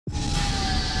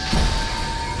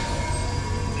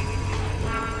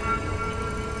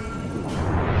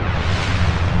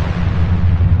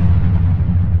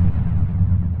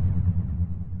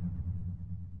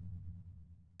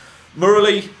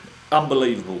Murali,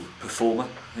 unbelievable performer.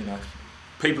 You know,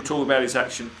 people talk about his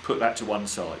action, put that to one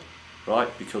side, right?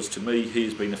 Because to me, he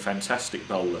has been a fantastic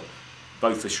bowler,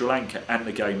 both for Sri Lanka and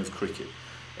the game of cricket.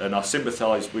 And I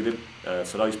sympathise with him.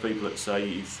 For those people that say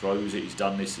he throws it, he's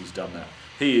done this, he's done that.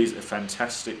 He is a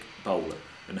fantastic bowler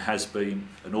and has been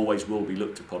and always will be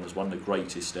looked upon as one of the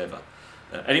greatest ever.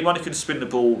 Anyone who can spin the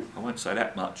ball, I won't say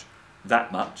that much,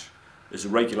 as a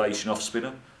regulation off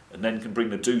spinner, and then can bring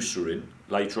the deucer in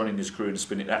later on in his career and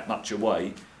spin it that much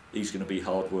away, he's going to be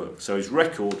hard work. So his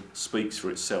record speaks for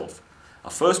itself. I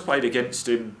first played against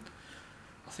him,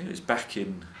 I think it was back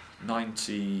in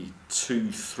 92-3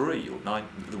 or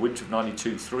the winter of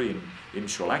 92-3 in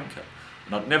Sri Lanka,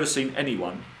 and I'd never seen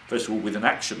anyone, first of all, with an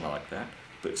action like that,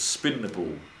 but spin the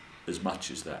ball as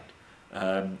much as that.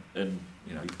 And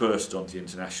you know, he burst onto the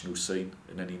international scene,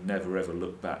 and then he never ever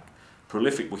looked back.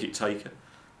 Prolific wicket taker.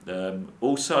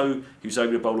 Also, he was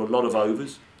able to bowl a lot of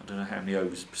overs. I don't know how many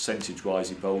overs percentage-wise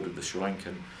he bowled of the Sri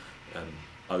Lankan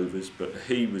overs, but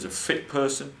he was a fit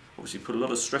person. Obviously, put a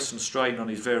lot of stress and strain on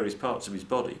his various parts of his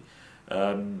body,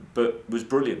 but was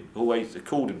brilliant. Always, they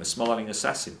called him the smiling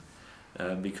assassin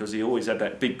because he always had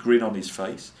that big grin on his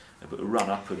face, but to run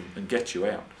up and get you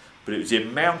out. But it was the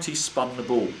amount he spun the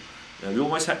ball. You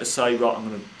almost had to say, right, I'm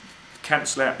going to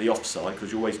cancel out the offside,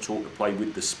 because you always taught to play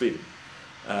with the spin.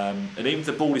 And even if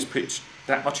the ball is pitched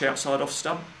that much outside off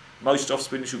stump, most off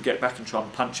spinners will get back and try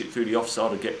and punch it through the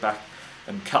offside or get back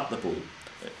and cut the ball.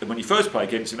 And when you first play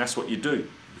against him, that's what you do.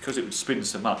 Because it would spin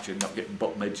so much, you end up getting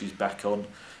bottom edges back on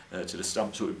to the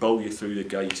stump, so it would bowl you through the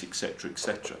gate, etc,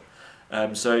 etc.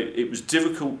 So it was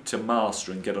difficult to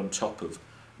master and get on top of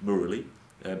Murali.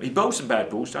 He bowled some bad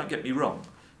balls, don't get me wrong,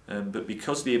 but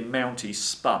because the amount he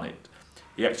spun it,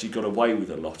 he actually got away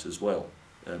with a lot as well,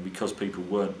 because people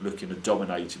weren't looking to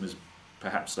dominate him as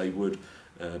perhaps they would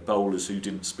bowlers who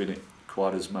didn't spin it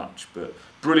quite as much. But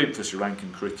brilliant for Sri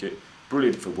Lankan cricket,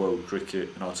 brilliant for world cricket,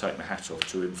 and I'll take my hat off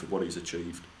to him for what he's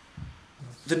achieved.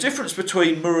 The difference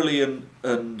between Murali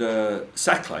and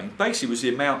Saqlain basically was the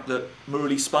amount that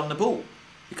Murali spun the ball,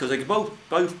 because they could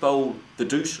both bowl the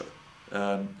deucer.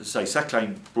 As I say,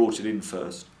 Saqlain brought it in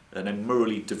first, and then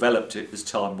Murali developed it as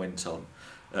time went on.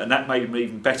 And that made him an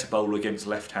even better bowler against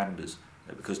left-handers,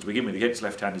 because to begin with, against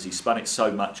left-handers, he spun it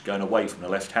so much going away from the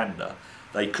left-hander,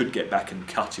 they could get back and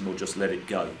cut him or just let it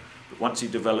go. But once he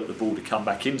developed the ball to come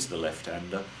back into the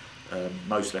left-hander,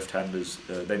 most left-handers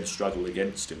then struggled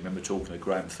against him. I remember talking to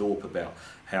Graham Thorpe about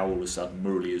how all of a sudden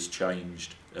Murali has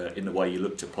changed in the way you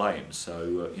look to play him.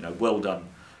 So, you know, well done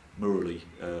Murali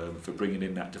for bringing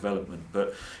in that development.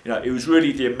 But, you know, it was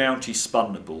really the amount he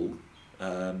spun the ball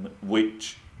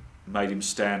which made him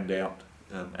stand out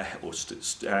or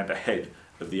stand ahead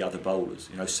of the other bowlers.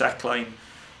 You know, Saqlain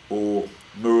or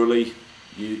Murali,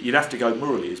 you'd have to go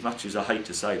Murali, as much as I hate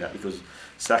to say that, because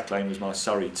Saqlain was my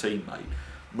Surrey teammate.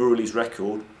 Murali's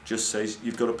record just says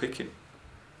you've got to pick him.